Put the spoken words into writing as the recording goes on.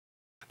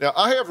Now,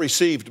 I have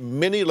received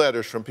many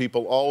letters from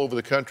people all over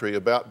the country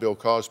about Bill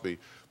Cosby,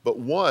 but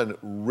one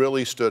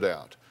really stood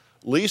out.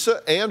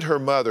 Lisa and her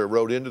mother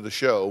wrote into the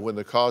show when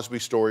the Cosby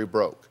story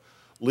broke.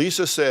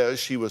 Lisa says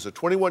she was a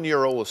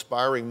 21-year-old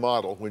aspiring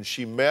model when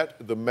she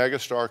met the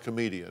megastar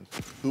comedian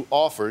who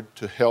offered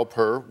to help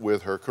her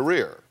with her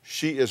career.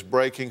 She is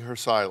breaking her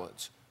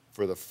silence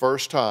for the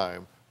first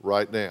time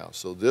right now.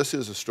 So this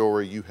is a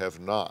story you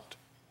have not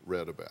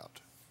read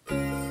about.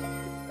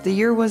 The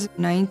year was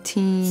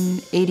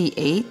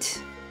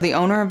 1988. The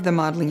owner of the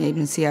modeling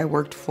agency I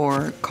worked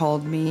for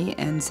called me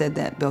and said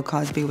that Bill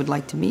Cosby would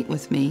like to meet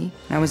with me.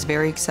 I was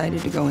very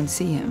excited to go and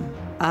see him.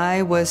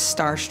 I was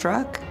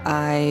starstruck.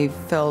 I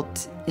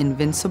felt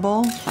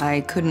invincible.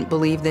 I couldn't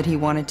believe that he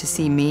wanted to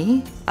see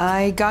me.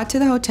 I got to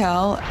the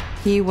hotel.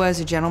 He was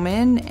a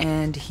gentleman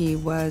and he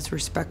was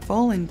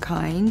respectful and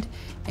kind,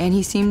 and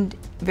he seemed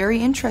very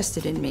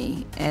interested in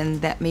me, and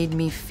that made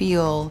me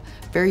feel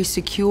very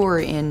secure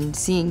in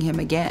seeing him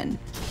again.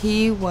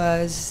 He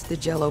was the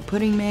Jell-O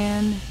pudding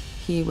man.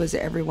 He was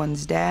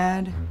everyone's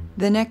dad.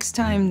 The next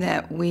time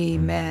that we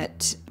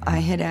met, I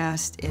had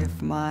asked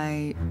if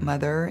my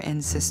mother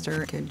and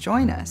sister could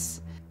join us,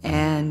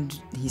 and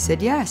he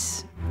said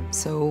yes.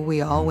 So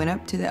we all went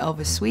up to the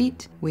Elvis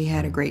suite. We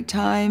had a great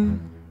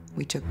time.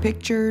 We took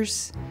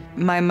pictures.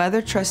 My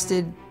mother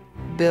trusted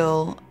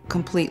Bill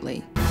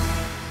completely.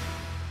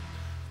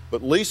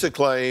 But Lisa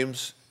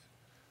claims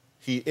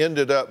he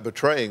ended up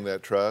betraying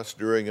that trust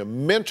during a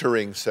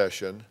mentoring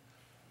session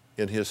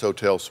in his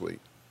hotel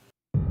suite.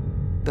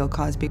 Bill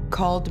Cosby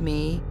called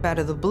me out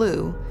of the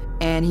blue,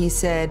 and he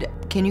said,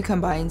 "Can you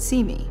come by and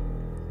see me?"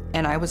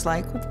 And I was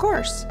like, "Of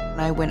course."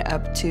 I went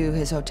up to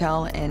his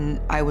hotel, and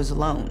I was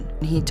alone.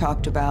 He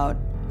talked about,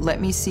 "Let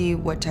me see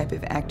what type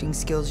of acting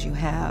skills you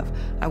have.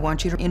 I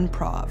want you to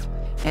improv."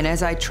 And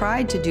as I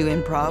tried to do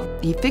improv,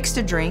 he fixed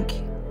a drink,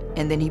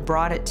 and then he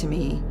brought it to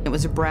me. It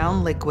was a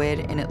brown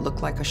liquid, and it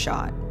looked like a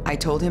shot. I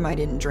told him I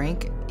didn't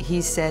drink.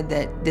 He said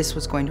that this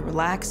was going to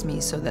relax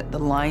me so that the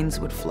lines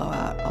would flow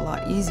out a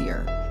lot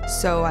easier.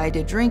 So I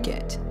did drink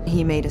it.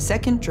 He made a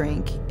second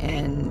drink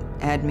and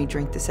had me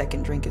drink the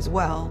second drink as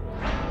well.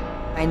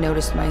 I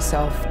noticed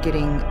myself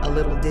getting a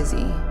little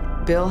dizzy.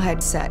 Bill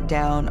had sat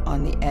down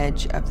on the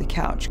edge of the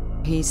couch.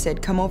 He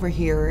said, "Come over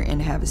here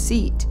and have a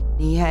seat."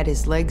 He had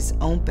his legs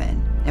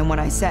open, and when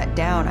I sat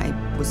down,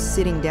 I was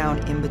sitting down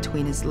in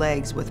between his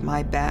legs with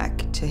my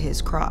back to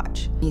his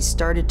crotch. He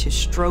started to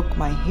stroke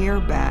my hair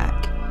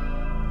back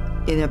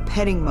in a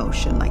petting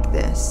motion like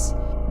this.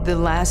 The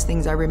last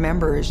things I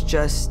remember is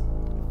just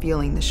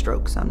feeling the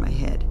strokes on my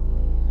head.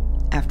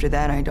 After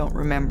that, I don't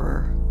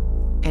remember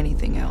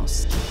anything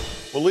else.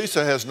 Well,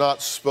 Lisa has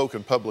not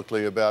spoken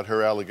publicly about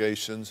her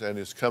allegations and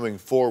is coming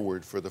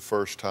forward for the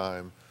first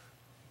time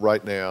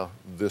right now,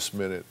 this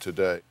minute,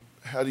 today.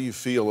 How do you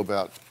feel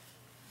about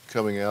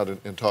coming out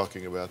and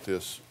talking about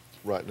this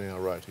right now,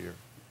 right here?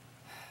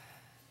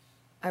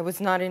 I was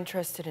not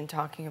interested in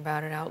talking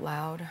about it out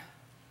loud.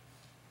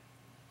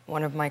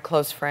 One of my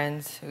close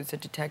friends, who's a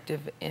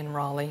detective in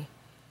Raleigh,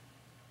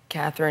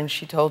 Catherine,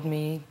 she told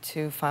me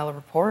to file a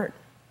report.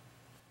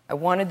 I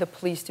wanted the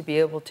police to be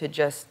able to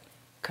just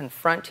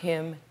confront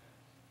him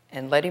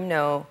and let him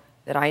know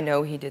that I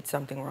know he did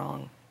something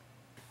wrong.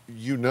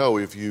 You know,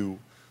 if you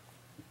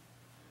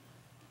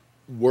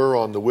were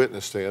on the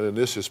witness stand, and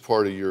this is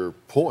part of your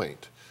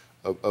point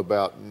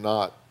about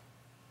not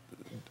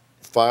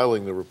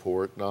filing the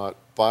report, not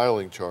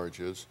filing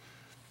charges,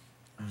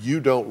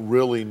 you don't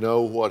really know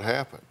what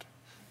happened.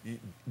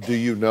 Do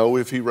you know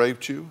if he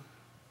raped you?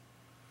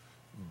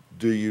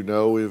 Do you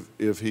know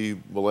if he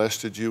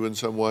molested you in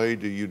some way?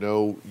 Do you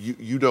know,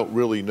 you don't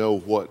really know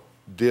what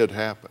did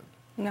happen?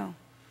 No.